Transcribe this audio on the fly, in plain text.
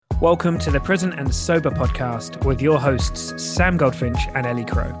Welcome to the Present and Sober podcast with your hosts, Sam Goldfinch and Ellie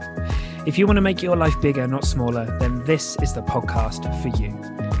Crow. If you want to make your life bigger, not smaller, then this is the podcast for you.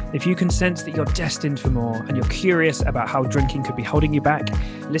 If you can sense that you're destined for more and you're curious about how drinking could be holding you back,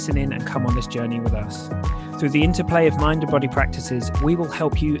 listen in and come on this journey with us. Through the interplay of mind and body practices, we will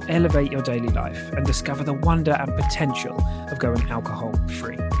help you elevate your daily life and discover the wonder and potential of going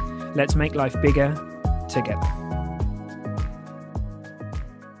alcohol-free. Let's make life bigger together.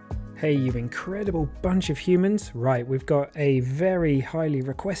 Hey, you incredible bunch of humans. Right, we've got a very highly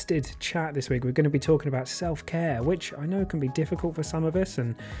requested chat this week. We're going to be talking about self-care, which I know can be difficult for some of us.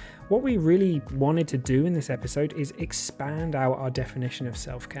 And what we really wanted to do in this episode is expand out our definition of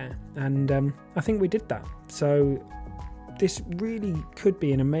self-care. And I think we did that. So this really could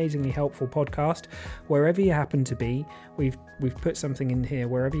be an amazingly helpful podcast wherever you happen to be. We've put something in here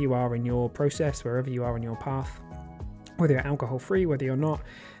wherever you are in your process, wherever you are in your path, whether you're alcohol-free, whether you're not.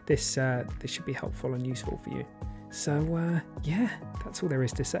 This should be helpful and useful for you. So, yeah, that's all there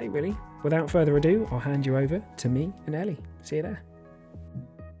is to say, really. Without further ado, I'll hand you over to me and Ellie. See you there.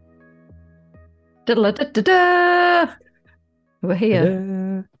 Da-da-da-da-da! We're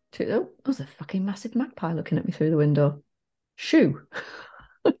here. Oh, there's a fucking massive magpie looking at me through the window. Shoe.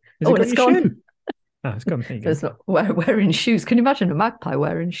 It's gone. Oh, it's gone. There you go. It's not wearing shoes. Can you imagine a magpie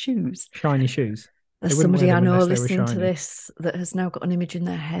wearing shoes? Shiny shoes. There's somebody I know listening to this that has now got an image in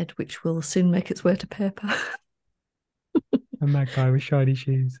their head which will soon make its way to paper. A magpie with shiny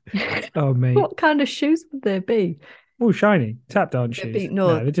shoes. Oh, mate. What kind of shoes would they be? Oh, shiny. Tap dance shoes.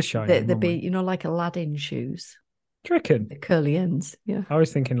 No, they're just shiny. They'd be, like Aladdin shoes. Do you reckon? The curly ends, yeah. I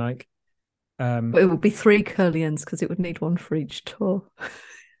was thinking like... But it would be 3 curly ends because it would need one for each toe.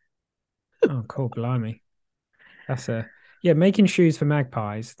 Oh, cool. Blimey. That's making shoes for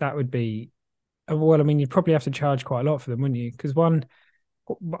magpies, that would be... Well, I mean, you'd probably have to charge quite a lot for them, wouldn't you? Because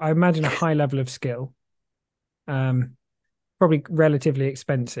I imagine a high level of skill, probably relatively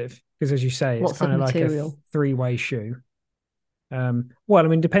expensive. Because as you say, it's kind of like a 3-way shoe. Well, I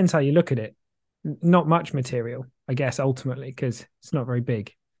mean, depends how you look at it. Not much material, I guess, ultimately, because it's not very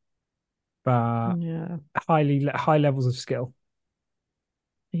big. But yeah, high levels of skill.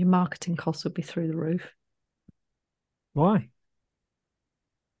 Your marketing costs would be through the roof. Why?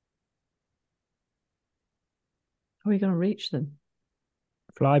 How are you going to reach them?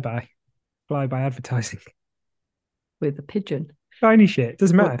 Flyby advertising. With a pigeon. Shiny shit,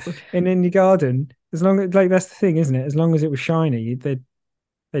 doesn't matter. And in your garden, as long as, like, that's the thing, isn't it? As long as it was shiny, they'd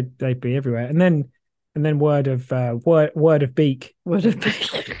be everywhere. And then word of beak. Word of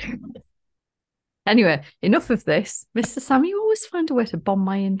beak. Anyway, enough of this. Mr. Sam, you always find a way to bomb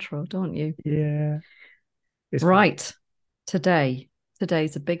my intro, don't you? Yeah. Right. Today's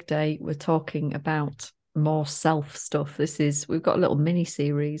a big day. We're talking about more self stuff. We've got a little mini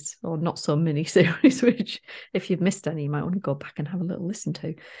series, or not so mini series, which if you've missed any, you might want to go back and have a little listen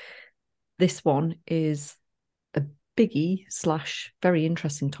to. This one is a biggie / very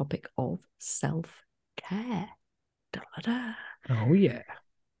interesting topic of self-care. Oh yeah.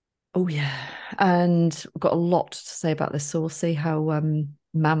 And we've got a lot to say about this, so we'll see how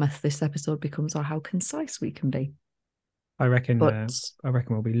mammoth this episode becomes or how concise we can be. I reckon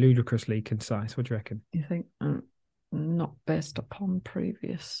we'll be ludicrously concise. What do you reckon? You think? Not based upon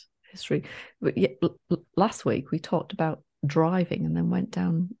previous history. But yeah, last week we talked about driving and then went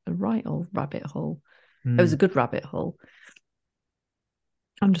down a right old rabbit hole. It was a good rabbit hole.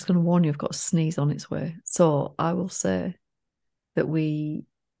 I'm just going to warn you, I've got a sneeze on its way. So I will say that one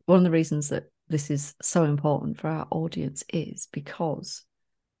of the reasons that this is so important for our audience is because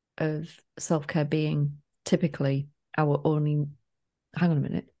of self-care being typically our only, hang on a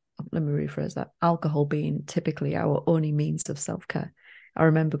minute, let me rephrase that, alcohol being typically our only means of self-care. I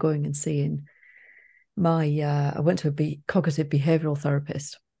remember going and seeing I went to a cognitive behavioural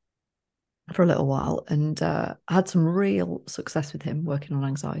therapist for a little while, and I had some real success with him working on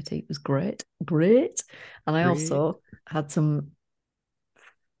anxiety. It was great. And I also had some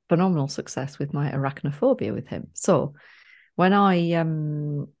phenomenal success with my arachnophobia with him. So when I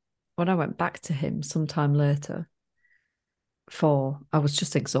went back to him sometime later, I was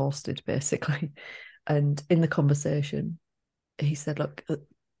just exhausted basically, and in the conversation he said, look,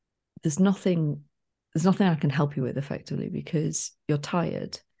 there's nothing I can help you with effectively because you're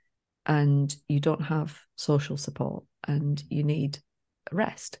tired and you don't have social support and you need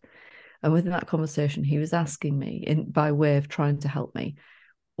rest. And within that conversation he was asking me, by way of trying to help me,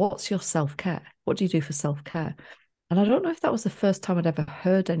 what's your self-care? What do you do for self-care? And I don't know if that was the first time I'd ever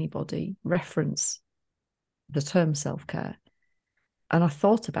heard anybody reference the term self-care. And I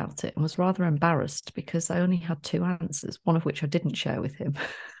thought about it and was rather embarrassed because I only had 2 answers, one of which I didn't share with him.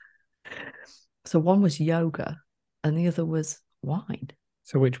 So one was yoga and the other was wine.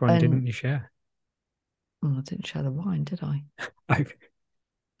 So which one didn't you share? I didn't share the wine, did I? I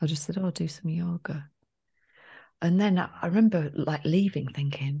just said, do some yoga. And then I remember like leaving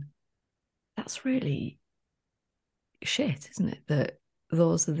thinking, that's really shit, isn't it? That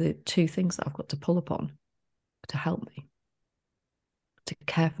those are the two things that I've got to pull upon to help me, to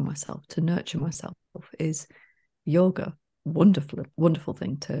care for myself, to nurture myself, is yoga. Wonderful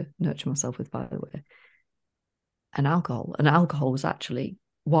thing to nurture myself with, by the way. And alcohol. And alcohol was actually,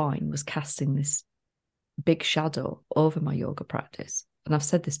 wine was casting this big shadow over my yoga practice. And I've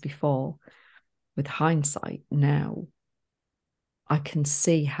said this before, with hindsight now, I can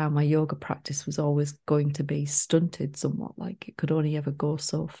see how my yoga practice was always going to be stunted somewhat, like it could only ever go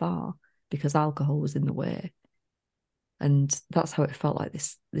so far because alcohol was in the way. And that's how it felt, like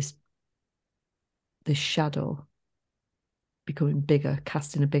this shadow becoming bigger,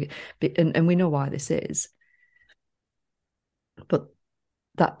 casting a bigger, and we know why this is. But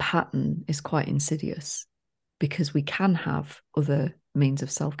that pattern is quite insidious because we can have other means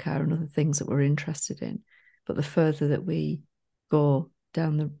of self-care and other things that we're interested in. But the further that we go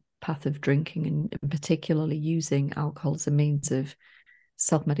down the path of drinking and particularly using alcohol as a means of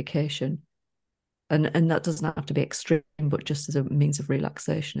self-medication, and that doesn't have to be extreme, but just as a means of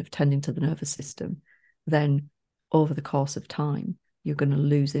relaxation, of tending to the nervous system, then over the course of time, you're going to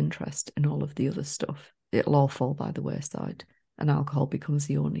lose interest in all of the other stuff. It'll all fall by the wayside and alcohol becomes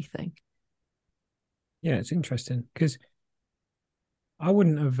the only thing. Yeah, it's interesting because I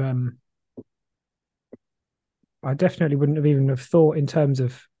wouldn't have, I definitely wouldn't have even have thought in terms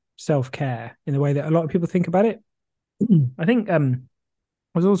of self-care in the way that a lot of people think about it. I think I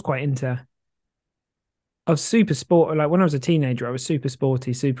was always quite into, I was super sport, like when I was a teenager, I was super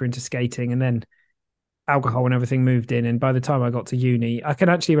sporty, super into skating, and then alcohol and everything moved in. And by the time I got to uni, I can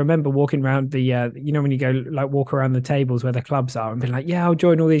actually remember walking around the, when you go like walk around the tables where the clubs are and being like, yeah, I'll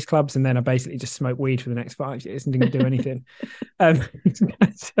join all these clubs. And then I basically just smoked weed for the next 5 years and didn't do anything.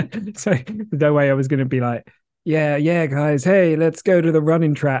 So no way I was going to be like, yeah, guys, hey, let's go to the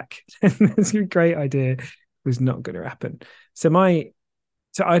running track. That's a great idea. It was not going to happen. So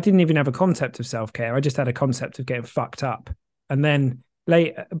I didn't even have a concept of self-care. I just had a concept of getting fucked up. And then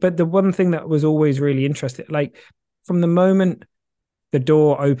but the one thing that was always really interesting, like from the moment the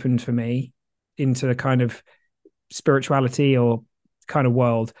door opened for me into the kind of spirituality or kind of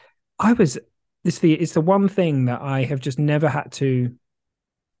world, it's the one thing that I have just never had to,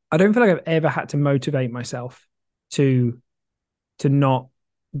 I don't feel like I've ever had to motivate myself to not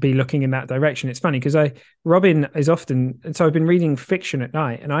be looking in that direction. It's funny because Robin is often, and so I've been reading fiction at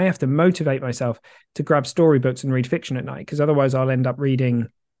night, and I have to motivate myself to grab storybooks and read fiction at night because otherwise I'll end up reading,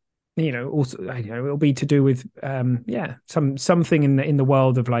 also, it'll be to do with something in the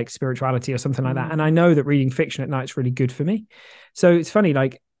world of like spirituality or something like that. And I know that reading fiction at night is really good for me. So it's funny,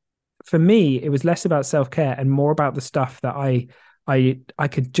 like for me, it was less about self-care and more about the stuff that I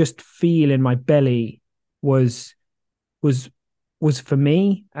could just feel in my belly was for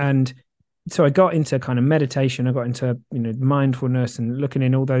me. And so I got into kind of meditation, I got into mindfulness and looking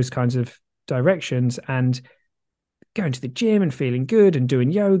in all those kinds of directions and going to the gym and feeling good and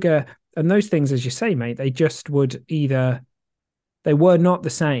doing yoga. And those things, as you say, mate, they just they were not the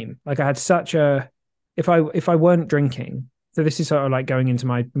same. Like I had such a, if I weren't drinking, so this is sort of like going into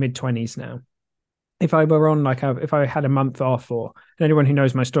my mid-20s now, if I were on if I had a month off, or anyone who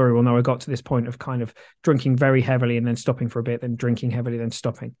knows my story will know I got to this point of kind of drinking very heavily and then stopping for a bit, then drinking heavily, then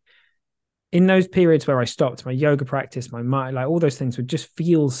stopping. In those periods where I stopped, my yoga practice, my mind, like all those things would just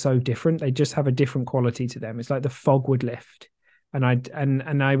feel so different. They just have a different quality to them. It's like the fog would lift, and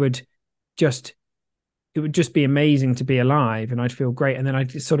I would just, it would just be amazing to be alive, and I'd feel great. And then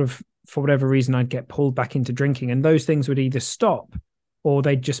I'd sort of, for whatever reason, I'd get pulled back into drinking, and those things would either stop or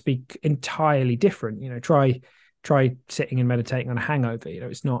they'd just be entirely different. Try sitting and meditating on a hangover.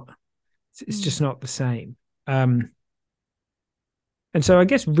 It's just not the same. And so I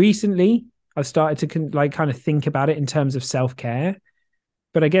guess recently I've started to kind of think about it in terms of self-care.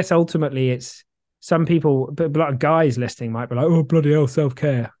 But I guess ultimately it's some people, but a lot of guys listening might be like, oh, bloody hell,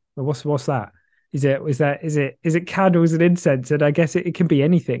 self-care. Well, what's that? Is it candles and incense? And I guess it can be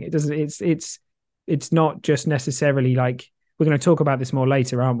anything. It doesn't, it's not just necessarily like, we're going to talk about this more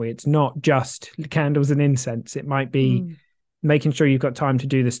later, aren't we? It's not just candles and incense. It might be making sure you've got time to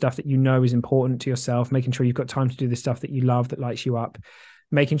do the stuff that you know is important to yourself, making sure you've got time to do the stuff that you love, that lights you up,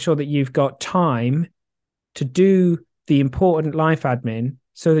 making sure that you've got time to do the important life admin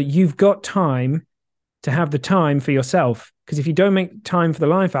so that you've got time to have the time for yourself. Because if you don't make time for the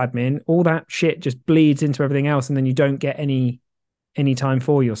life admin, all that shit just bleeds into everything else, and then you don't get any time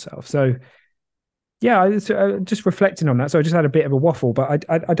for yourself. So Yeah, just reflecting on that. So I just had a bit of a waffle, but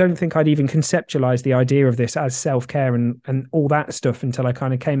I don't think I'd even conceptualized the idea of this as self-care and all that stuff until I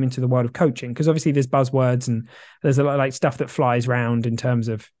kind of came into the world of coaching. Because obviously there's buzzwords and there's a lot of like stuff that flies around in terms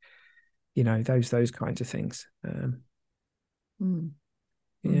of, those kinds of things.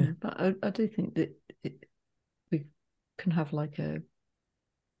 Yeah. But I do think that we can have like a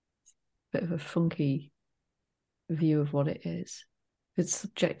bit of a funky view of what it is. It's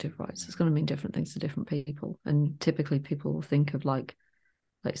subjective, right? So it's going to mean different things to different people. And typically people will think of like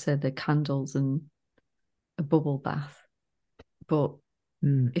I said, the candles and a bubble bath. But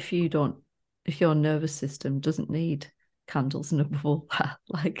if your nervous system doesn't need candles and a bubble bath,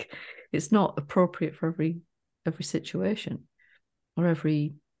 like it's not appropriate for every situation or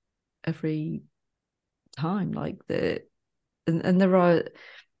every time. Like there's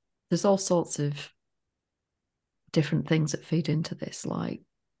all sorts of different things that feed into this, like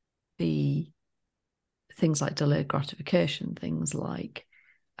the things like delayed gratification, things like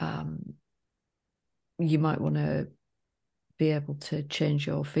you might want to be able to change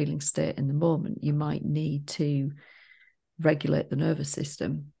your feeling state in the moment. You might need to regulate the nervous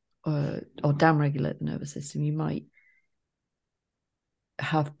system or down-regulate the nervous system. You might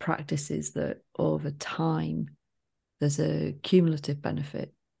have practices that over time there's a cumulative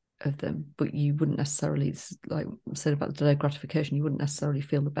benefit of them, but you wouldn't necessarily, like I said about the delayed gratification, you wouldn't necessarily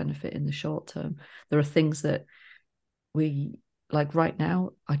feel the benefit in the short term. There are things that we, like right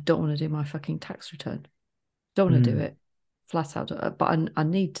now, I don't want to do my fucking tax return. Don't want to do it flat out, but I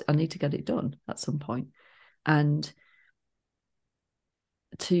need to get it done at some point. And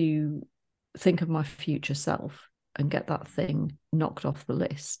to think of my future self and get that thing knocked off the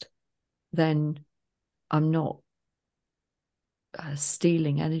list, then I'm not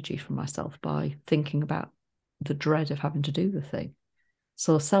stealing energy from myself by thinking about the dread of having to do the thing.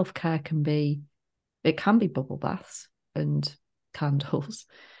 So self-care can be bubble baths and candles,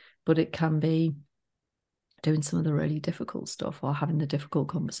 but it can be doing some of the really difficult stuff or having the difficult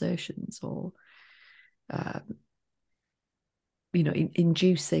conversations or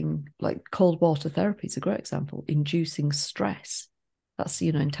inducing, like cold water therapy is a great example, inducing stress. That's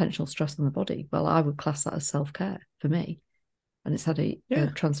intentional stress on the body. Well, I would class that as self-care for me, and it's had a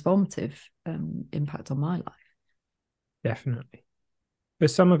transformative impact on my life. Definitely. For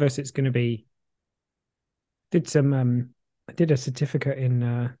some of us, it's going to be. I did a certificate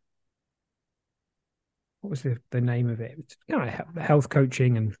in what was the name of it? It's kind of health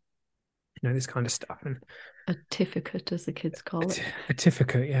coaching and this kind of stuff. And a certificate, as the kids call it. A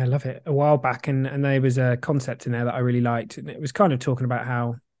certificate, yeah, I love it. A while back, and there was a concept in there that I really liked, and it was kind of talking about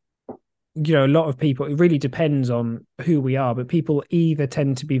how a lot of people, it really depends on who we are, but people either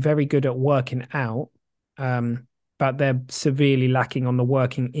tend to be very good at working out, but they're severely lacking on the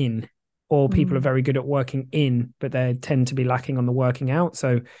working in, or people are very good at working in, but they tend to be lacking on the working out.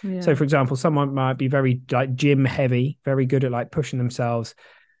 So for example, someone might be very like gym heavy, very good at like pushing themselves,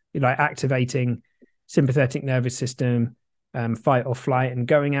 like activating sympathetic nervous system, fight or flight, and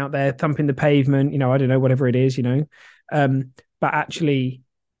going out there, thumping the pavement, I don't know, whatever it is, but actually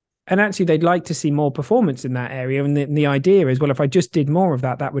they'd like to see more performance in that area. And the idea is, well, if I just did more of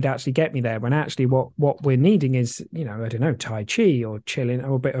that, that would actually get me there. When actually what we're needing is, I don't know, Tai Chi or chilling,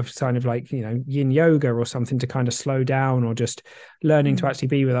 or a bit of kind of like, yin yoga or something to kind of slow down, or just learning to actually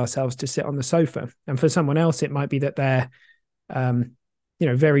be with ourselves, to sit on the sofa. And for someone else, it might be that they're,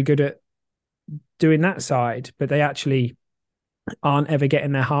 very good at doing that side, but they actually aren't ever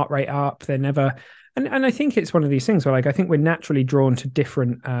getting their heart rate up. They're never, and I think it's one of these things where, like, I think we're naturally drawn to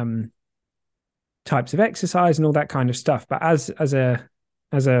different types of exercise and all that kind of stuff. But as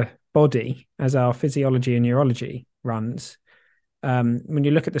a body, as our physiology and neurology runs, when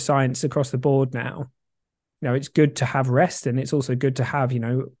you look at the science across the board now, it's good to have rest, and it's also good to have,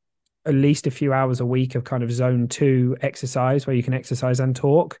 at least a few hours a week of kind of zone 2 exercise where you can exercise and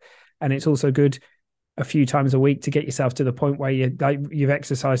talk. And it's also good a few times a week to get yourself to the point where you've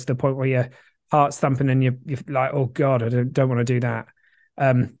exercised to the point where your heart's thumping and you're like, oh God, I don't want to do that.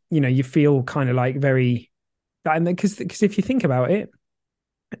 You feel kind of like very, and because if you think about it,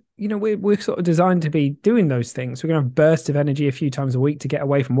 we're sort of designed to be doing those things. We're going to have bursts of energy a few times a week to get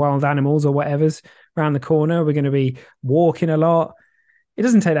away from wild animals or whatever's around the corner. We're going to be walking a lot. It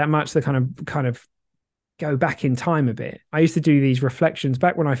doesn't take that much to kind of go back in time a bit. I used to do these reflections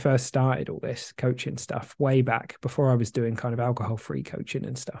back when I first started all this coaching stuff, way back before I was doing kind of alcohol-free coaching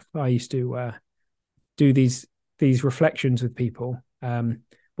and stuff. I used to do these reflections with people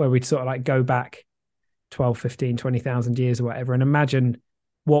where we'd sort of like go back 12, 15, 20,000 years or whatever, and imagine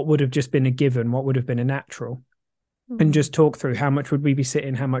what would have just been a given, what would have been a natural, and just talk through how much would we be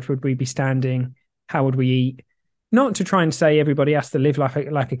sitting, how much would we be standing, how would we eat? Not to try and say everybody has to live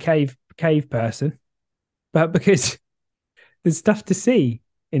like a cave person, but because there's stuff to see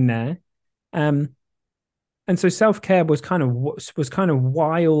in there. And so self-care was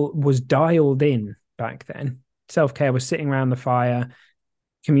dialed in back then. Self-care was sitting around the fire,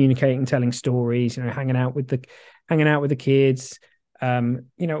 communicating, telling stories, hanging out with the kids,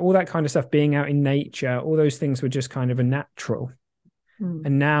 all that kind of stuff, being out in nature. All those things were just kind of a natural.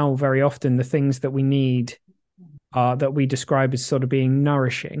 And now very often the things that we need are that we describe as sort of being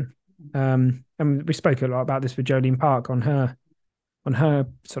nourishing. And we spoke a lot about this with Jolene Park on her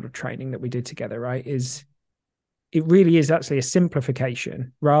sort of training that we did together, right? It really is actually a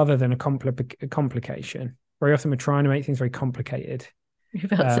simplification rather than a complication. Very often we're trying to make things very complicated.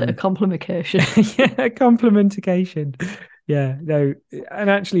 That's a complication. Yeah, complimentication. Yeah, no, and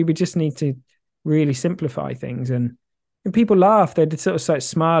actually we just need to really simplify things. And people laugh, they'd sort of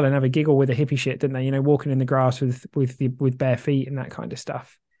smile and have a giggle with the hippie shit, didn't they? Walking in the grass with bare feet and that kind of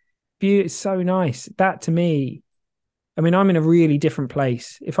stuff. It's so nice. That to me, I mean, I'm in a really different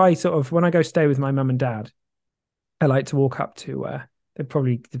place. If I when I go stay with my mum and dad, I like to walk up to they'd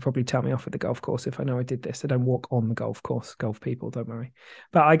probably tell me off at the golf course if I know I did this. I don't walk on the golf course, golf people, don't worry.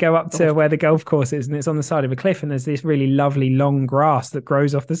 But I go up to where the golf course is, and it's on the side of a cliff, and there's this really lovely long grass that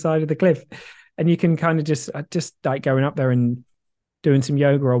grows off the side of the cliff. And you can kind of just like going up there and doing some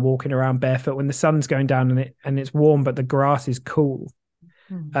yoga or walking around barefoot when the sun's going down and it's warm, but the grass is cool.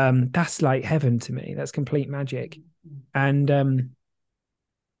 That's like heaven to me. That's complete magic. And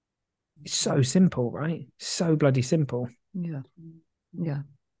it's so simple, right? So bloody simple. Yeah.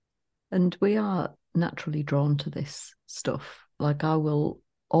 And we are naturally drawn to this stuff. Like I will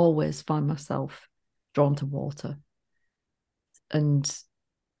always find myself drawn to water. And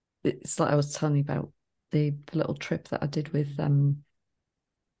it's like I was telling you about the little trip that I did with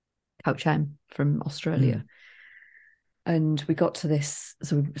Couch M from Australia. And we got to this,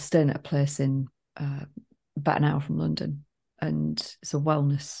 so we were staying at a place in about an hour from London, and it's a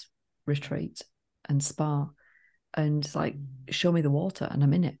wellness retreat and spa. And it's like, show me the water, and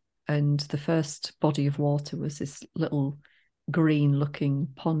I'm in it. And the first body of water was this little green looking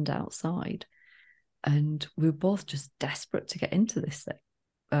pond outside. And we were both just desperate to get into this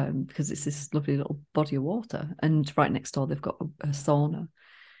thing because it's this lovely little body of water. And right next door, they've got a sauna.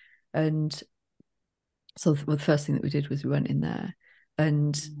 And so the first thing that we did was we went in there.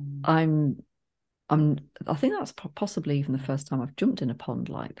 And I think that's possibly even the first time I've jumped in a pond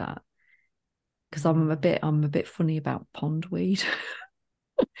like that. Because I'm a bit funny about pondweed.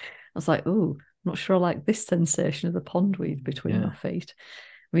 I was like, oh, I'm not sure I like this sensation of the pondweed between my feet.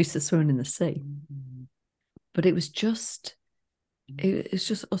 I'm used to swimming in the sea. But it was just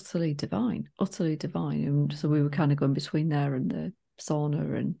utterly divine. And so we were kind of going between there and the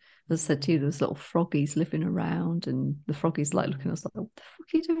sauna. And as I said to you, there was little froggies living around, and the froggies like looking at us like, what the fuck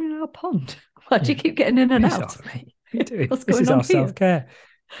are you doing in our pond? Why do you keep getting in and out? What are you doing? What's this going is on our here? self-care.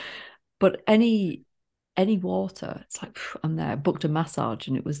 But any water, it's like I'm there. I booked a massage,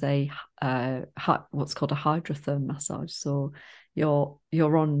 and it was what's called a hydrotherm massage. So you're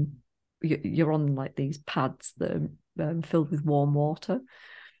on like these pads that are filled with warm water.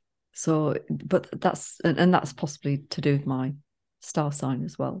 So, but that's possibly to do with my star sign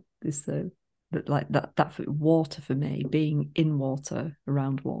as well. Is that for water, for me, being in water,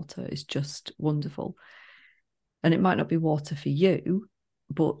 around water, is just wonderful. And it might not be water for you,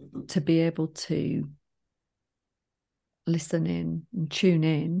 but to be able to listen in and tune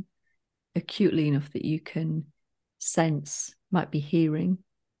in acutely enough that you can sense, might be hearing,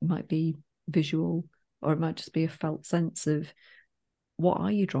 might be visual, or it might just be a felt sense of what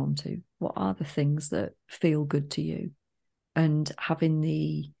are you drawn to? What are the things that feel good to you? And having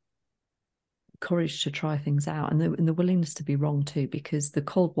the courage to try things out, and the willingness to be wrong too, because the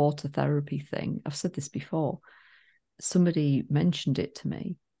cold water therapy thing, I've said this before, somebody mentioned it to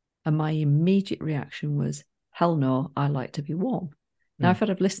me, and my immediate reaction was, hell no, I like to be warm. Now, if I'd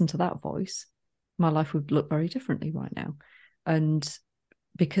have listened to that voice, my life would look very differently right now. And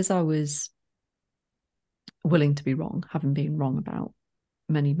because I was willing to be wrong, having been wrong about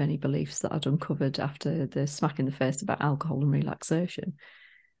many, many beliefs that I'd uncovered after the smack in the face about alcohol and relaxation,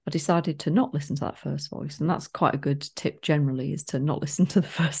 I decided to not listen to that first voice. And that's quite a good tip generally, is to not listen to the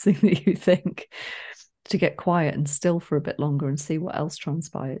first thing that you think, to get quiet and still for a bit longer and see what else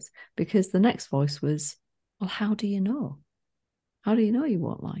transpires. Because the next voice was, well, how do you know? How do you know you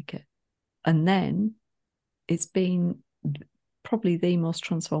won't like it? And then it's been probably the most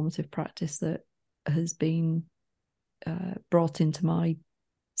transformative practice that has been brought into my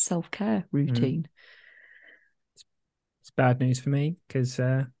self-care routine. It's bad news for me because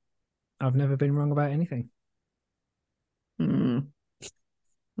I've never been wrong about anything. My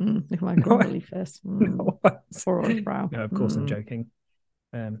grumbly face. No, Poor old brow. no, of course I'm joking.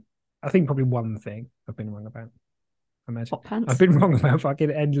 I think probably one thing I've been wrong about. I imagine Hot pants. I've been wrong about fucking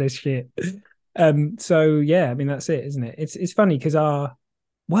endless shit. So yeah, I mean that's it, isn't it? It's funny because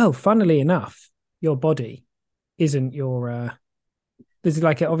funnily enough, your body isn't your there's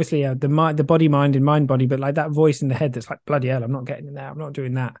like obviously the body, mind, and mind body, but like that voice in the head that's like, bloody hell, I'm not getting in there, I'm not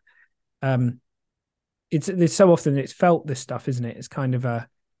doing that. It's so often it's felt this stuff, isn't it? It's kind of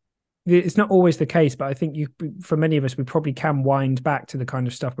it's not always the case, but I think for many of us, we probably can wind back to the kind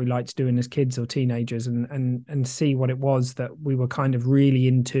of stuff we liked doing as kids or teenagers and see what it was that we were kind of really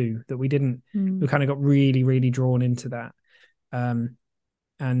into, that we didn't, we kind of got really, really drawn into that. And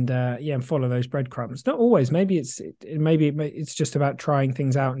follow those breadcrumbs. Not always. Maybe it's just about trying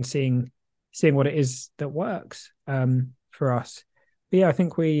things out and seeing what it is that works for us. But yeah, I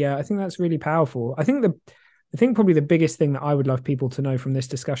think that's really powerful. I think probably the biggest thing that I would love people to know from this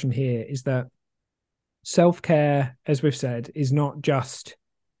discussion here is that self-care, as we've said, is not just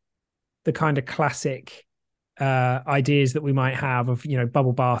the kind of classic ideas that we might have of,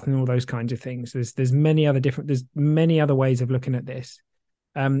 bubble bath and all those kinds of things. There's many other ways of looking at this.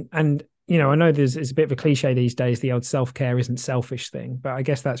 And I know it's a bit of a cliche these days, the old self-care isn't selfish thing, but I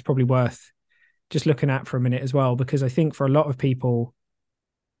guess that's probably worth just looking at for a minute as well, because I think for a lot of people,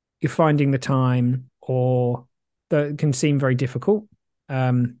 you're finding the time, or that can seem very difficult.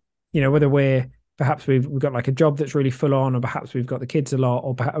 Whether perhaps we've got like a job that's really full on, or perhaps we've got the kids a lot,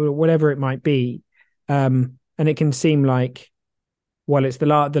 or perhaps whatever it might be. And it can seem like, well, it's the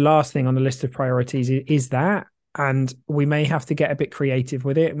last thing on the list of priorities is that. And we may have to get a bit creative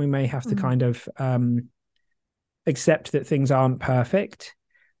with it, and we may have to kind of accept that things aren't perfect.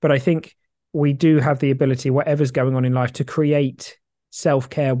 But I think we do have the ability, whatever's going on in life, to create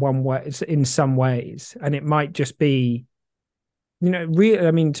self-care one way, in some ways. And it might just be,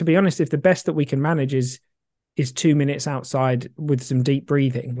 to be honest, if the best that we can manage is 2 minutes outside with some deep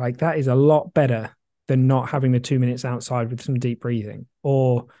breathing, like that is a lot better than not having the 2 minutes outside with some deep breathing.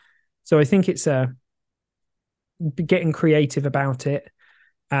 So I think it's getting creative about it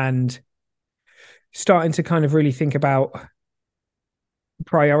and starting to kind of really think about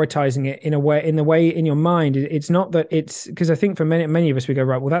prioritizing it in the way in your mind. It's not that it's because I think for many of us, we go,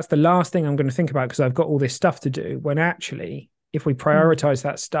 right, well, that's the last thing I'm going to think about because I've got all this stuff to do, when actually, if we prioritize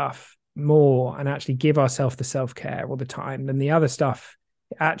that stuff more and actually give ourselves the self-care all the time, then the other stuff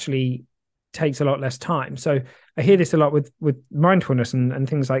actually takes a lot less time. So I hear this a lot with mindfulness and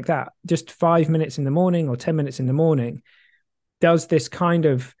things like that. Just 5 minutes in the morning or 10 minutes in the morning does this kind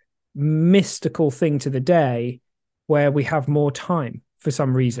of mystical thing to the day where we have more time for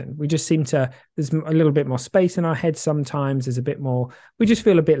some reason. We just seem to, there's a little bit more space in our head sometimes. There's a bit more, we just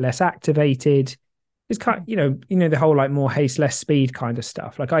feel a bit less activated. It's kind of, the whole like more haste, less speed kind of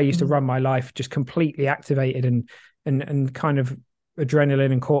stuff. Like I used to run my life just completely activated and kind of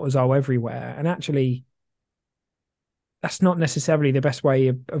adrenaline and cortisol everywhere. And actually, that's not necessarily the best way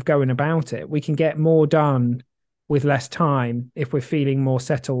of going about it. We can get more done with less time if we're feeling more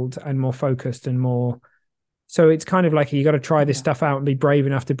settled and more focused and more. So it's kind of like you got to try this stuff out and be brave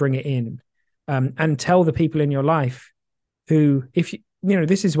enough to bring it in, and tell the people in your life who, if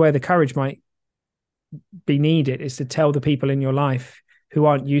this is where the courage might be needed, is to tell the people in your life who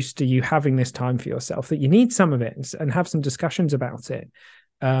aren't used to you having this time for yourself that you need some of it, and have some discussions about it.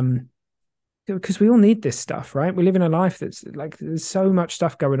 Because we all need this stuff, right? We live in a life that's like, there's so much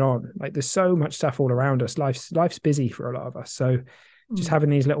stuff going on. Like there's so much stuff all around us. Life's busy for a lot of us. So just having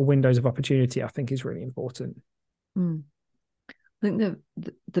these little windows of opportunity, I think, is really important. I think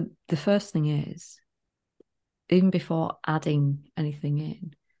the first thing is, even before adding anything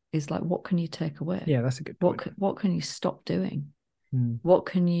in, is like, what can you take away? Yeah, that's a good point. What can you stop doing? What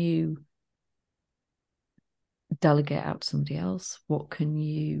can you delegate out to somebody else? What can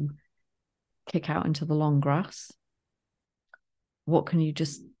you kick out into the long grass? What can you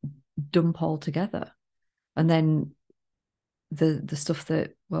just dump all together? And then the stuff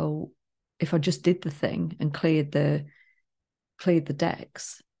that, well, if I just did the thing and cleared the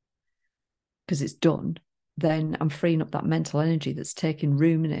decks because it's done, then I'm freeing up that mental energy that's taken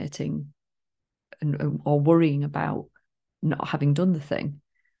ruminating or worrying about not having done the thing.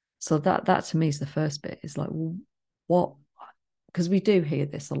 So that to me is the first bit, is like, well, what? Because we do hear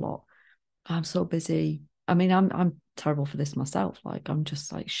this a lot. I'm so busy. I mean, I'm terrible for this myself. Like, I'm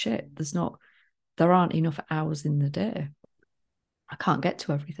just like, shit, there aren't enough hours in the day. I can't get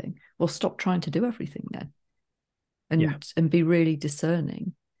to everything. Well, stop trying to do everything then. And be really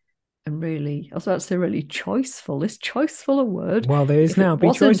discerning and really, I was about to say really choiceful. Is choiceful a word? Well, there is If now. it Be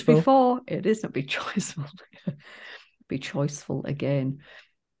wasn't choiceful. before, it is not. Be choiceful. Be choiceful again.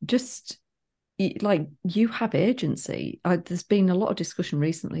 Just like you have agency. There's been a lot of discussion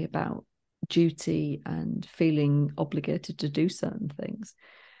recently about duty and feeling obligated to do certain things.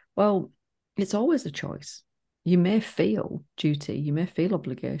 Well, it's always a choice. You may feel duty, you may feel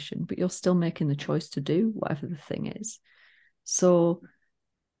obligation, but you're still making the choice to do whatever the thing is. So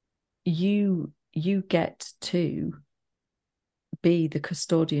you get to be the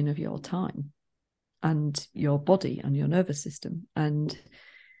custodian of your time and your body and your nervous system. And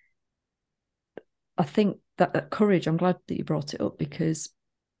I think that courage, I'm glad that you brought it up, because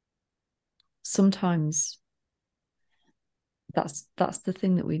sometimes that's the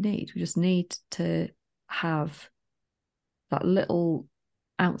thing that we need. We just need to have that little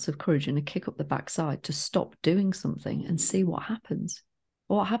ounce of courage and a kick up the backside to stop doing something and see what happens.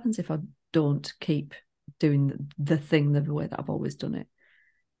 What happens if I don't keep doing the thing the way that I've always done it?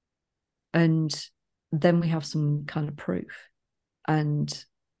 And then we have some kind of proof. And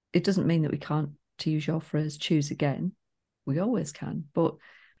it doesn't mean that we can't, to use your phrase, choose again. We always can. But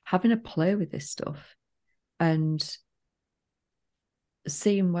having a play with this stuff and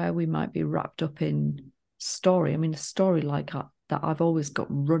seeing where we might be wrapped up in story. I mean, a story like that I've always got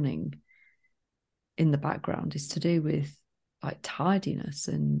running in the background is to do with like tidiness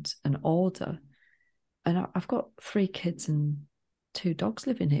and order. And I've got 3 kids and 2 dogs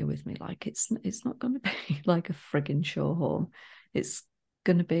living here with me. Like it's not going to be like a frigging show home. It's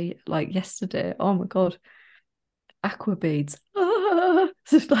going to be like yesterday. Oh my God. Aqua beads.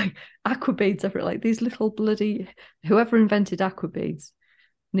 It's like aqua beads everywhere. Like these little bloody, whoever invented aqua beads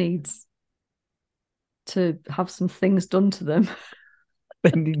needs to have some things done to them.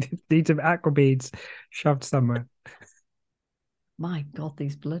 They need some aqua beads shoved somewhere. My God,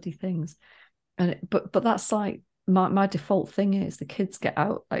 these bloody things. And but that's like my default thing is the kids get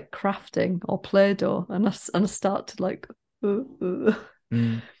out like crafting or Play-Doh and I start to like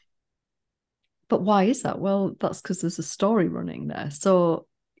Mm. But why is that? Well, that's because there's a story running there. So,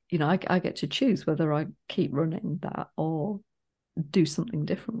 I get to choose whether I keep running that or do something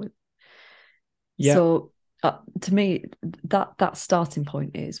different with. Yeah. So, to me, that starting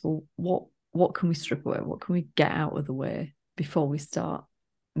point is, well, what can we strip away? What can we get out of the way before we start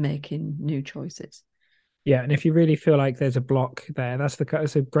making new choices? Yeah, and if you really feel like there's a block there, that's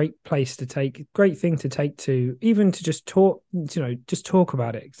a great place to take, great thing to take to, even to just talk, just talk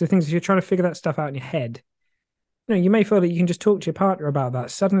about it. Because the things, if you're trying to figure that stuff out in your head, you may feel that you can just talk to your partner about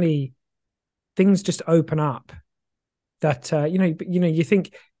that. Suddenly, things just open up. That you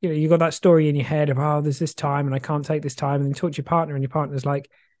think, you got that story in your head of, oh, there's this time and I can't take this time, and then talk to your partner, and your partner's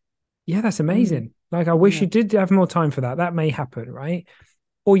like, yeah, that's amazing. Like, I wish you did have more time for that. That may happen, right?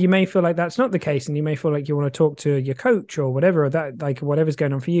 Or you may feel like that's not the case, and you may feel like you want to talk to your coach or whatever, or that, like, whatever's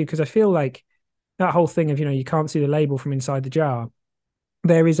going on for you. Because I feel like that whole thing of, you can't see the label from inside the jar.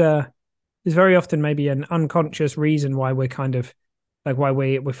 There's very often maybe an unconscious reason why we're kind of like, why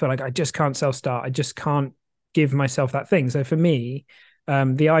we feel like, I just can't self-start. I just can't give myself that thing. So for me,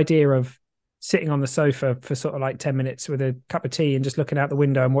 the idea of sitting on the sofa for sort of like 10 minutes with a cup of tea and just looking out the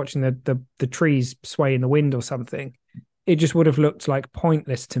window and watching the trees sway in the wind or something, it just would have looked like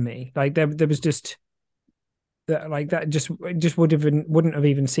pointless to me. Like there was just that, like that just wouldn't have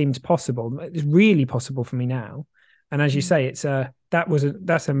even seemed possible. It's really possible for me now. And as you say,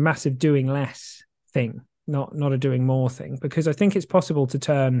 that's a massive doing less thing, not a doing more thing, because I think it's possible to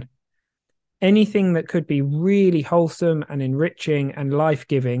turn anything that could be really wholesome and enriching and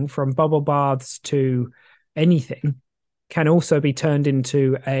life-giving, from bubble baths to anything, can also be turned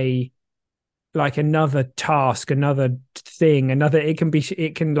into another task, another thing,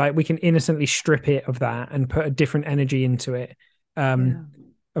 we can innocently strip it of that and put a different energy into it.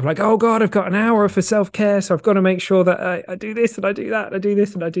 Of like, oh God, I've got an hour for self-care, so I've got to make sure that I do this and I do that, I do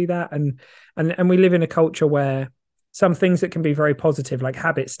this and I do that. And we live in a culture where some things that can be very positive, like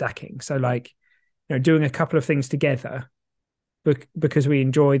habit stacking. So like, doing a couple of things together because we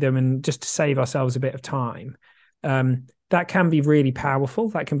enjoy them and just to save ourselves a bit of time. That can be really powerful.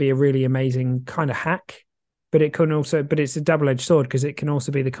 That can be a really amazing kind of hack, but it's a double-edged sword, because it can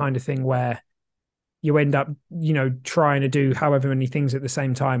also be the kind of thing where you end up, trying to do however many things at the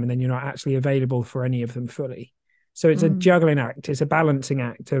same time, and then you're not actually available for any of them fully. So it's a juggling act. It's a balancing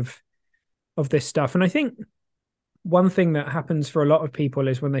act of this stuff. And I think one thing that happens for a lot of people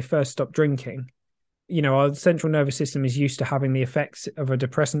is when they first stop drinking, our central nervous system is used to having the effects of a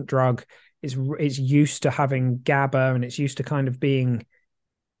depressant drug. It's used to having GABA, and it's used to kind of being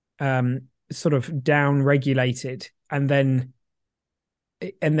sort of down regulated. And then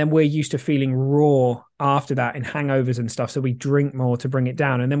and then we're used to feeling raw after that in hangovers and stuff, so we drink more to bring it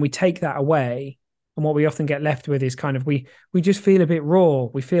down, and then we take that away, and what we often get left with is kind of we just feel a bit raw,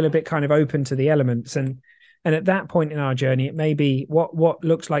 we feel a bit kind of open to the elements, and at that point in our journey, it may be what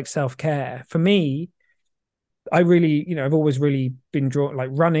looks like self-care. For me, I really, I've always really been drawn,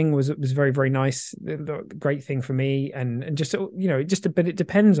 like running was very, very nice, the great thing for me. And just, but it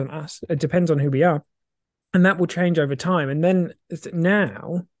depends on us. It depends on who we are. And that will change over time. And then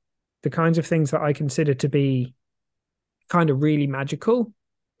now the kinds of things that I consider to be kind of really magical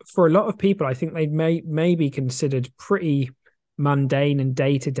for a lot of people, I think they may be considered pretty mundane and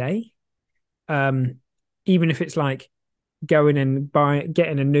day to day. Even if it's like going and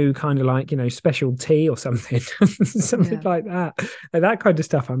getting a new kind of like, special tea or something, something like that kind of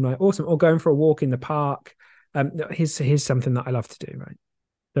stuff. I'm like, awesome. Or going for a walk in the park. Here's something that I love to do, right?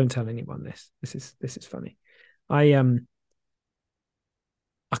 Don't tell anyone this. This is funny. I'm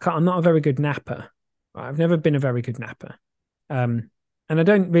not a very good napper. I've never been a very good napper. And I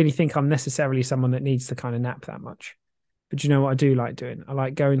don't really think I'm necessarily someone that needs to kind of nap that much. But you know what I do like doing? I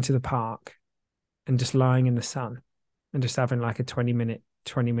like going to the park and just lying in the sun and just having like a 20-minute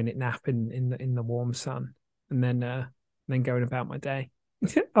nap in the warm sun, and then going about my day.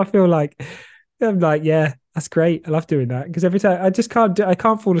 I feel like I'm like, yeah, that's great. I love doing that, because every time I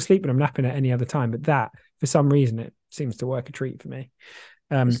can't fall asleep when I'm napping at any other time. But that, for some reason, it seems to work a treat for me.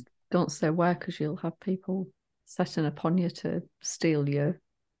 Just don't say where, because you'll have people setting upon you to steal you.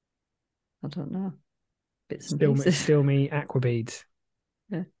 I don't know. Bits and pieces. Steal me aqua beads.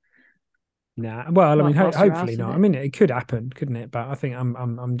 Yeah. Nah. Well, I mean, hopefully not. I mean, it could happen, couldn't it? But I think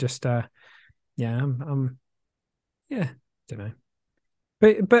I'm just yeah, I'm yeah, don't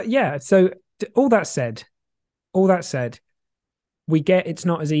know. But yeah, so all that said, we get it's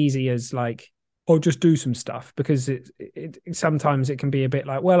not as easy as like, oh, just do some stuff, because it sometimes it can be a bit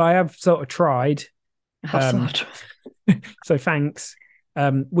like, well, I have sort of tried. So thanks.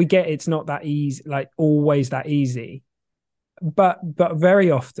 We get it's not that easy, like always that easy. But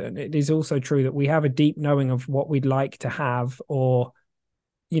very often it is also true that we have a deep knowing of what we'd like to have, or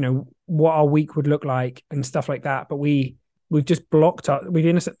what our week would look like and stuff like that. But we've just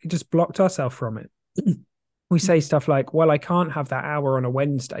innocently just blocked ourselves from it. We say stuff like, well, I can't have that hour on a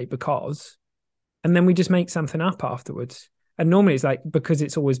Wednesday because, and then we just make something up afterwards. And normally it's like, because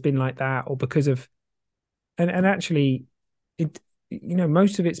it's always been like that, or because of, and actually it,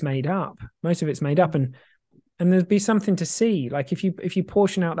 most of it's made up. And there'd be something to see. Like if you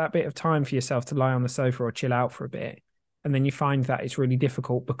portion out that bit of time for yourself to lie on the sofa or chill out for a bit, and then you find that it's really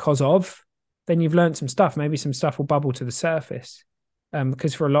difficult because of, then you've learned some stuff. Maybe some stuff will bubble to the surface.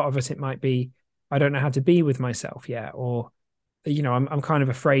 Because for a lot of us, it might be, I don't know how to be with myself yet, or, I'm kind of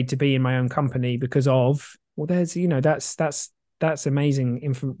afraid to be in my own company because of, well, there's, that's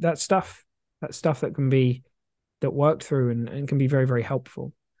amazing. That stuff that can be, that worked through and can be very, very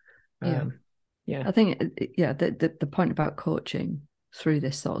helpful. Yeah. I think, the point about coaching through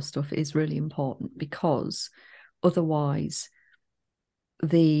this sort of stuff is really important, because otherwise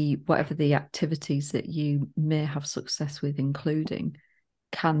whatever the activities that you may have success with including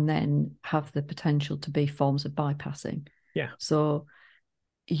can then have the potential to be forms of bypassing. Yeah. So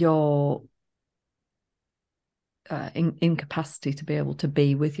your incapacity to be able to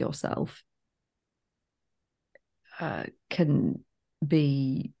be with yourself can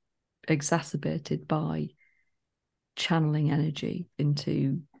be exacerbated by channeling energy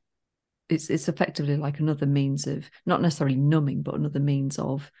into, it's effectively like another means of, not necessarily numbing, but another means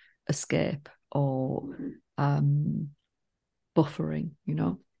of escape or buffering,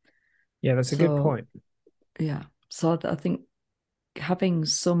 Yeah, that's a good point. Yeah. So I think having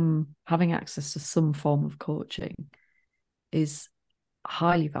access to some form of coaching is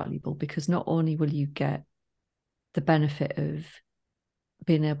highly valuable, because not only will you get the benefit of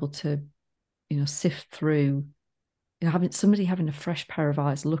being able to, sift through, having a fresh pair of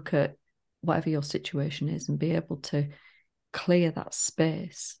eyes look at whatever your situation is and be able to clear that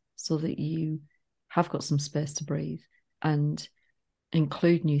space so that you have got some space to breathe and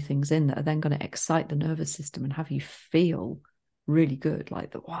include new things in that are then going to excite the nervous system and have you feel really good,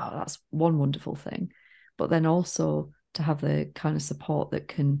 like that, wow, that's one wonderful thing. But then also to have the kind of support that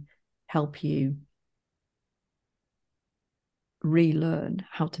can help you relearn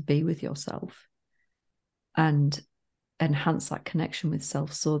how to be with yourself and enhance that connection with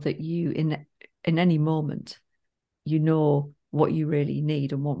self, so that you in any moment what you really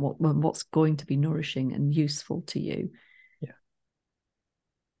need and what's going to be nourishing and useful to you. Yeah.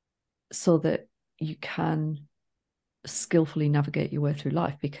 So that you can skillfully navigate your way through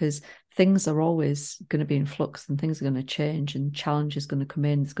life, because things are always going to be in flux and things are going to change and challenges going to come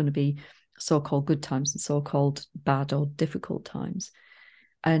in. There's going to be so-called good times and so-called bad or difficult times.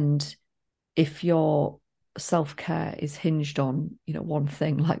 And if your self-care is hinged on, one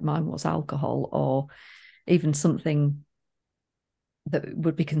thing like mine was alcohol, or even something that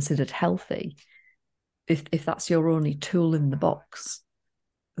would be considered healthy, if that's your only tool in the box,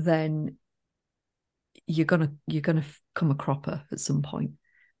 then you're gonna come a cropper at some point.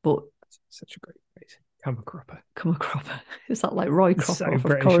 But such a great phrase. Come a cropper. Come a cropper. Is that like Roy Cropper so off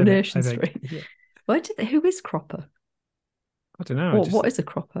British, of Coronation Street? Yeah. Who is Cropper? I don't know. What is a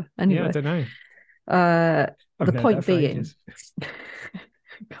cropper? Anyway, yeah, I don't know. The point being,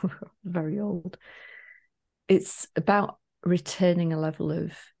 very old. It's about retaining a level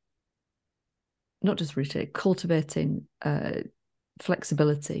of, not just cultivating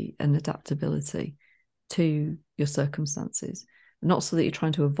flexibility and adaptability to your circumstances. Not so that you're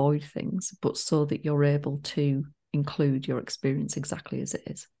trying to avoid things, but so that you're able to include your experience exactly as it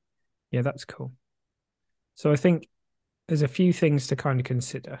is. Yeah, that's cool. So I think there's a few things to kind of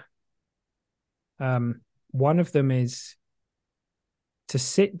consider. One of them is to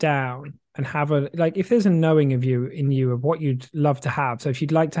sit down and have if there's a knowing of you of what you'd love to have. So if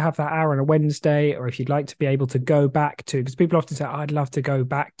you'd like to have that hour on a Wednesday, or if you'd like to be able to go back to, because people often say, I'd love to go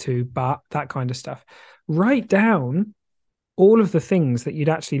back to, but that kind of stuff. Write down all of the things that you'd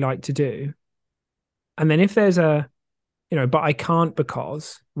actually like to do. And then if there's but I can't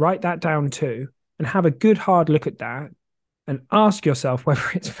because, write that down too, and have a good hard look at that and ask yourself whether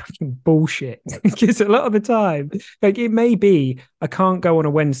it's fucking bullshit. Because a lot of the time, it may be, I can't go on a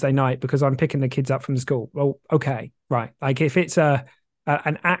Wednesday night because I'm picking the kids up from school. Well, okay, right. If it's an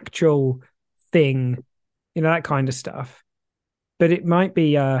actual thing, that kind of stuff. But it might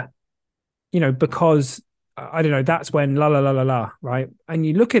be, because, I don't know, that's when la, la, la, la, la, right? And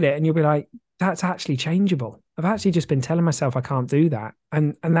you look at it and you'll be like, that's actually changeable. I've actually just been telling myself I can't do that.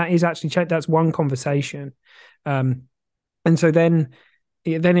 And that is actually, that's one conversation. And so then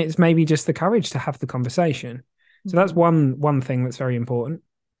it's maybe just the courage to have the conversation. So that's one thing that's very important.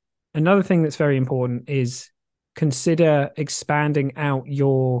 Another thing that's very important is consider expanding out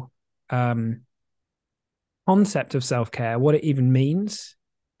your concept of self-care, what it even means.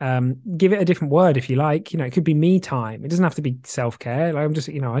 Give it a different word if you like. It could be me time. It doesn't have to be self-care. I'm just,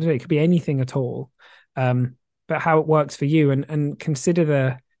 I don't know, it could be anything at all. But how it works for you, and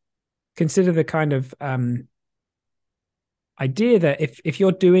consider the kind of idea that if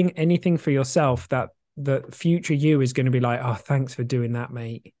you're doing anything for yourself, that the future you is going to be like, oh, thanks for doing that,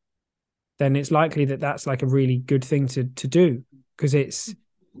 mate. Then it's likely that that's like a really good thing to do, because it's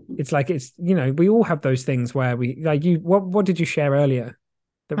we all have those things where we like you. What did you share earlier?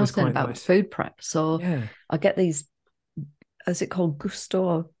 That was quite about nice. Food prep. So yeah. I get these, is it called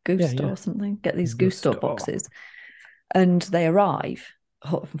Gusto or something? Get these Gusto boxes, and they arrive.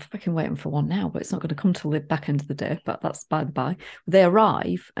 I'm fucking waiting for one now, but it's not going to come till the back end of the day. But that's by the by. They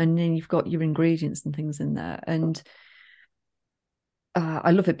arrive, and then you've got your ingredients and things in there, and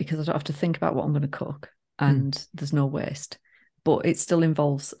I love it because I don't have to think about what I'm going to cook, and there's no waste. But it still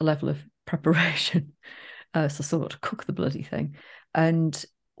involves a level of preparation, so I still got to cook the bloody thing. And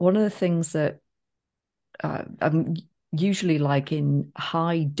one of the things that I'm usually like in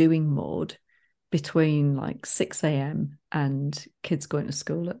high doing mode between like 6 a.m. and kids going to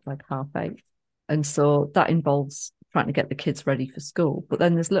school at like 8:30. And so that involves trying to get the kids ready for school. But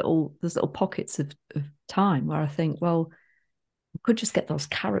then there's little pockets of time where I think, well, we could just get those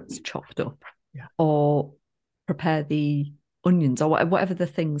carrots chopped up, or prepare the onions, or whatever the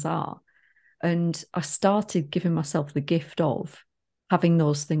things are. And I started giving myself the gift of having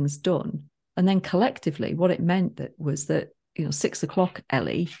those things done. And then collectively, what it meant was that 6 o'clock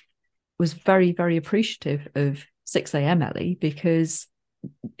Ellie was very, very appreciative of 6 a.m. Ellie, because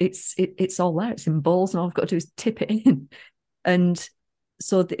it's all there. It's in bowls, and all I've got to do is tip it in. And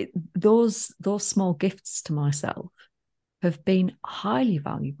so those small gifts to myself have been highly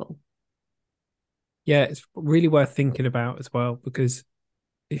valuable. Yeah, it's really worth thinking about as well, because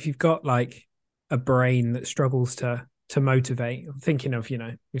if you've got like a brain that struggles to motivate, I'm thinking of,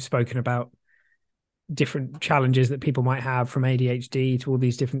 we've spoken about different challenges that people might have, from ADHD to all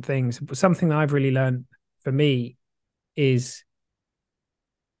these different things. But something that I've really learned for me is,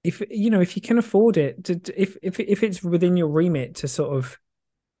 if you can afford it, if it's within your remit to sort of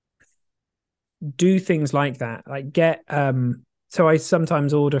do things like that, like get so I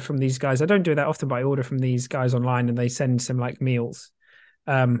sometimes order from these guys. I don't do that often, but I order from these guys online, and they send some like meals.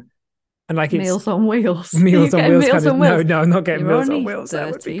 And like Meals on Wheels. Meals on Wheels. Meals on Wheels. No, I'm not getting You're Meals on Wheels.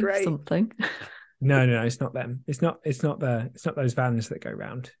 That would be great. Something. No, it's not them. It's not those vans that go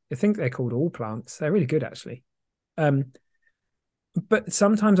round. I think they're called All Plants. They're really good actually. But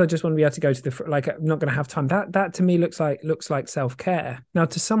sometimes I just want to be able to go to the like. I'm not going to have time. That to me looks like self care. Now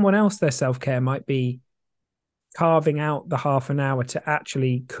to someone else, their self care might be carving out the half an hour to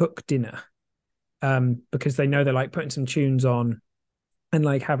actually cook dinner, because they know they're like putting some tunes on and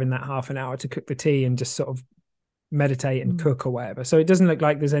like having that half an hour to cook the tea and just sort of meditate and cook or whatever. So it doesn't look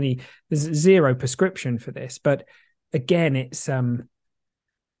like there's zero prescription for this. But again, it's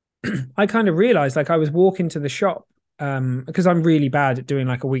I kind of realized, like, I was walking to the shop, because I'm really bad at doing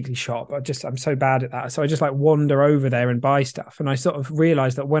like a weekly shop. I'm so bad at that. So I just like wander over there and buy stuff. And I sort of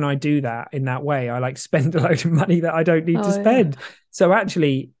realized that when I do that in that way, I like spend a load of money that I don't need to spend. Yeah. So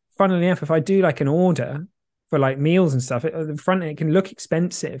actually, funnily enough, if I do like an order for like meals and stuff, at the front end, it can look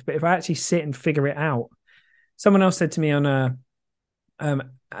expensive. But if I actually sit and figure it out, someone else said to me on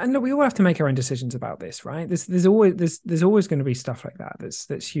and look, we all have to make our own decisions about this, right? There's always going to be stuff like that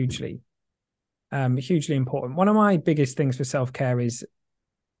that's hugely important. One of my biggest things for self-care is,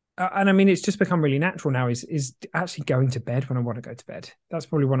 and I mean, it's just become really natural now, is actually going to bed when I want to go to bed. That's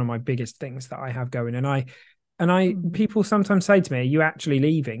probably one of my biggest things that I have going. And people sometimes say to me, "Are you actually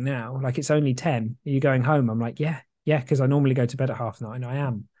leaving now? Like, it's only 10. Are you going home?" I'm like, yeah, because I normally go to bed at 9:30. I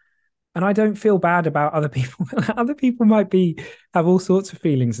am. And I don't feel bad about other people. Other people might have all sorts of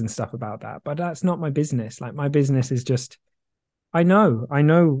feelings and stuff about that, but that's not my business. Like, my business is just, I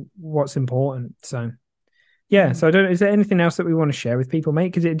know what's important. So yeah. So is there anything else that we want to share with people,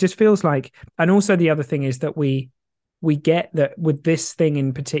 mate? Because it just feels like, and also the other thing is that we get that with this thing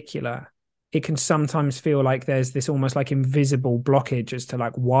in particular, it can sometimes feel like there's this almost like invisible blockage as to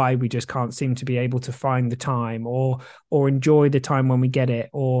like why we just can't seem to be able to find the time or enjoy the time when we get it.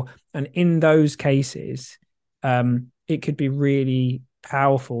 And in those cases, it could be really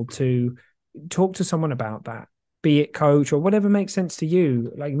powerful to talk to someone about that, be it coach or whatever makes sense to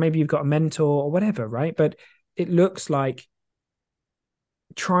you. Like, maybe you've got a mentor or whatever, right? But it looks like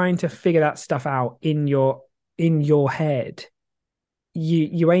trying to figure that stuff out in your head.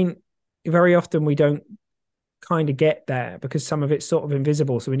 You ain't, very often we don't kind of get there because some of it's sort of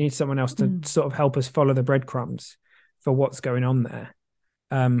invisible. So we need someone else to sort of help us follow the breadcrumbs for what's going on there.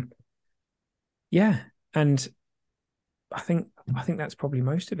 Yeah. And I think that's probably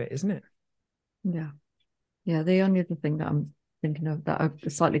most of it, isn't it? Yeah. Yeah. The only other thing that I'm thinking of that I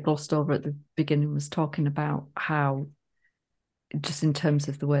slightly glossed over at the beginning was talking about how, just in terms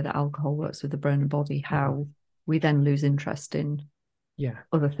of the way that alcohol works with the brain and body, how we then lose interest in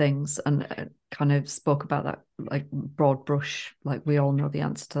other things, and kind of spoke about that like broad brush, like we all know the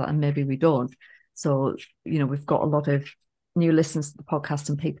answer to that and maybe we don't. So, we've got a lot of new listeners to the podcast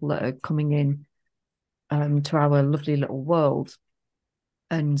and people that are coming in to our lovely little world.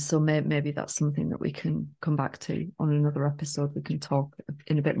 And so maybe that's something that we can come back to on another episode. We can talk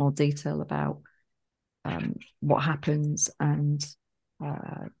in a bit more detail about what happens and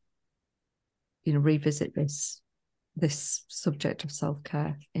revisit this subject of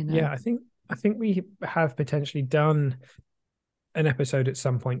self-care I think we have potentially done an episode at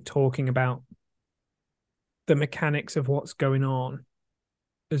some point talking about the mechanics of what's going on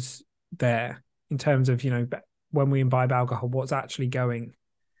as there, in terms of, when we imbibe alcohol, what's actually going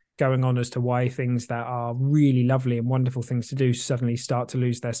on, as to why things that are really lovely and wonderful things to do suddenly start to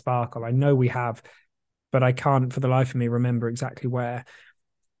lose their sparkle. I know we have, but I can't for the life of me remember exactly where.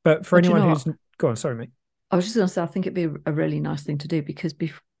 But for anyone who's go on, sorry, mate. I was just going to say, I think it'd be a really nice thing to do, because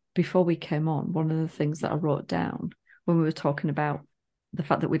before we came on, one of the things that I wrote down when we were talking about the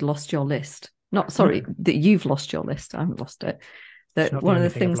fact that we'd lost your list, that you've lost your list, I haven't lost it, that one of the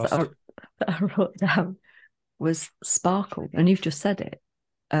things that I wrote down was sparkle, and you've just said it.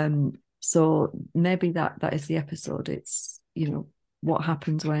 So maybe that is the episode. It's, what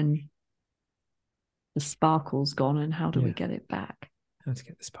happens when the sparkle's gone and how do we get it back? How to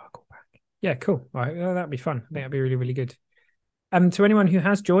get the sparkle back. Yeah, cool. All right, well, that'd be fun. I think that'd be really, really good. To anyone who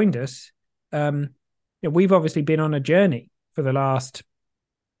has joined us, we've obviously been on a journey for the last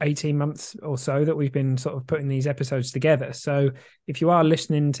 18 months or so that we've been sort of putting these episodes together. So if you are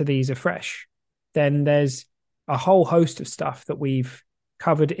listening to these afresh, then there's a whole host of stuff that we've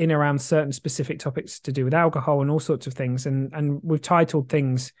covered in around certain specific topics to do with alcohol and all sorts of things. And we've titled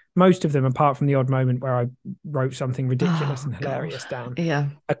things, most of them, apart from the odd moment where I wrote something ridiculous and hilarious down,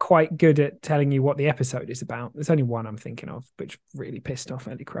 are quite good at telling you what the episode is about. There's only one I'm thinking of, which really pissed off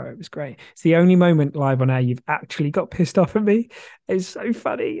Ellie Crow. It was great. It's the only moment live on air you've actually got pissed off at me. It's so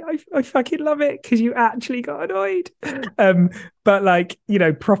funny. I fucking love it because you actually got annoyed. But like,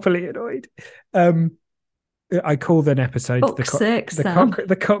 properly annoyed. I called an episode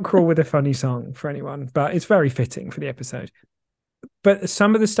the cockerel with a funny song for anyone, but it's very fitting for the episode. But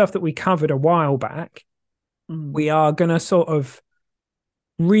some of the stuff that we covered a while back, we are going to sort of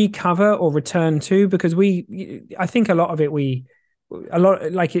recover or return to, because I think a lot of it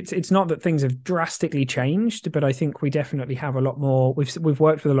like it's not that things have drastically changed, but I think we definitely have a lot more. We've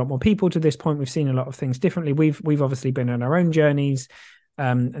worked with a lot more people to this point. We've seen a lot of things differently. We've obviously been on our own journeys,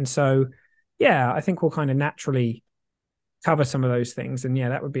 and so yeah, I think we'll kind of naturally cover some of those things, and yeah,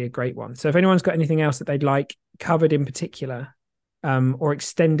 that would be a great one. So if anyone's got anything else that they'd like covered in particular, or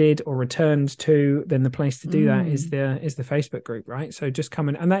extended or returned to, then the place to do that is the Facebook group, right? So just come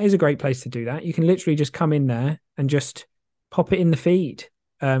in, and that is a great place to do that. You can literally just come in there and just pop it in the feed.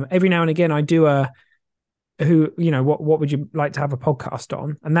 Every now and again, I do what would you like to have a podcast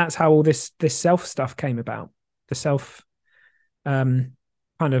on? And that's how all this self stuff came about. The self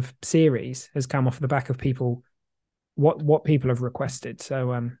kind of series has come off the back of people, what people have requested.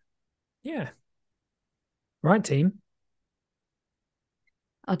 So yeah. Right, team.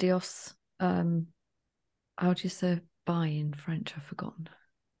 Adios. How do you say bye in French? I've forgotten.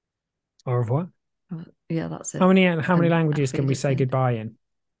 Au revoir. Yeah, that's it. How many languages can we say goodbye in?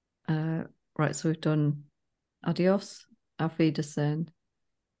 Right, so we've done adios, auf Wiedersehen.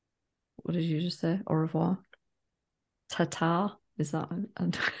 What did you just say? Au revoir. Ta-ta. Is that?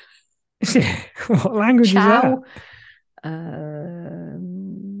 What language ciao. is that?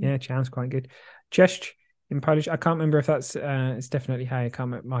 Yeah, ciao's quite good. Cześć in Polish. I can't remember if that's. It's definitely hey. I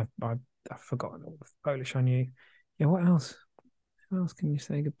can't remember. I've forgotten all the Polish I knew. Yeah. What else? How else can you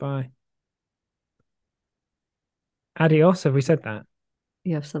say goodbye? Adios. Have we said that?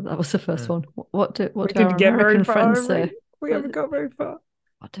 Yeah, I've said that was the first one. What do our American friends say? We haven't got very far.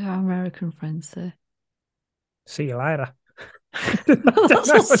 What do our American friends say? See you later. That's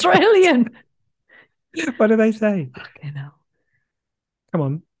Australian. What do they say? Fucking hell. Come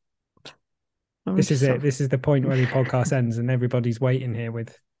on. This is it. This is the point where the podcast ends and everybody's waiting here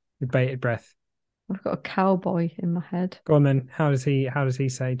with bated breath. I've got a cowboy in my head. Go on then. How does he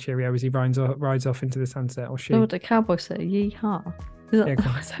say cheerio as he rides off into the sunset, or she? So what did a cowboy say? Yeehaw. Is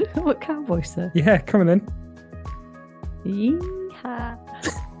that what cowboy say? Yeah, come on then. Yeehaw.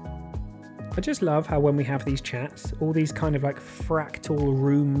 I just love how when we have these chats, all these kind of like fractal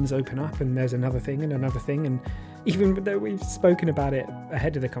rooms open up, and there's another thing and another thing, and even though we've spoken about it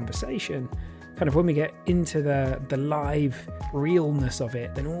ahead of the conversation, kind of when we get into the live realness of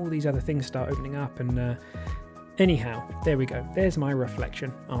it, then all these other things start opening up. And anyhow, there we go. There's my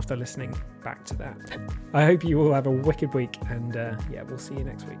reflection after listening back to that. I hope you all have a wicked week, and yeah, we'll see you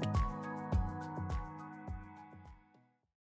next week.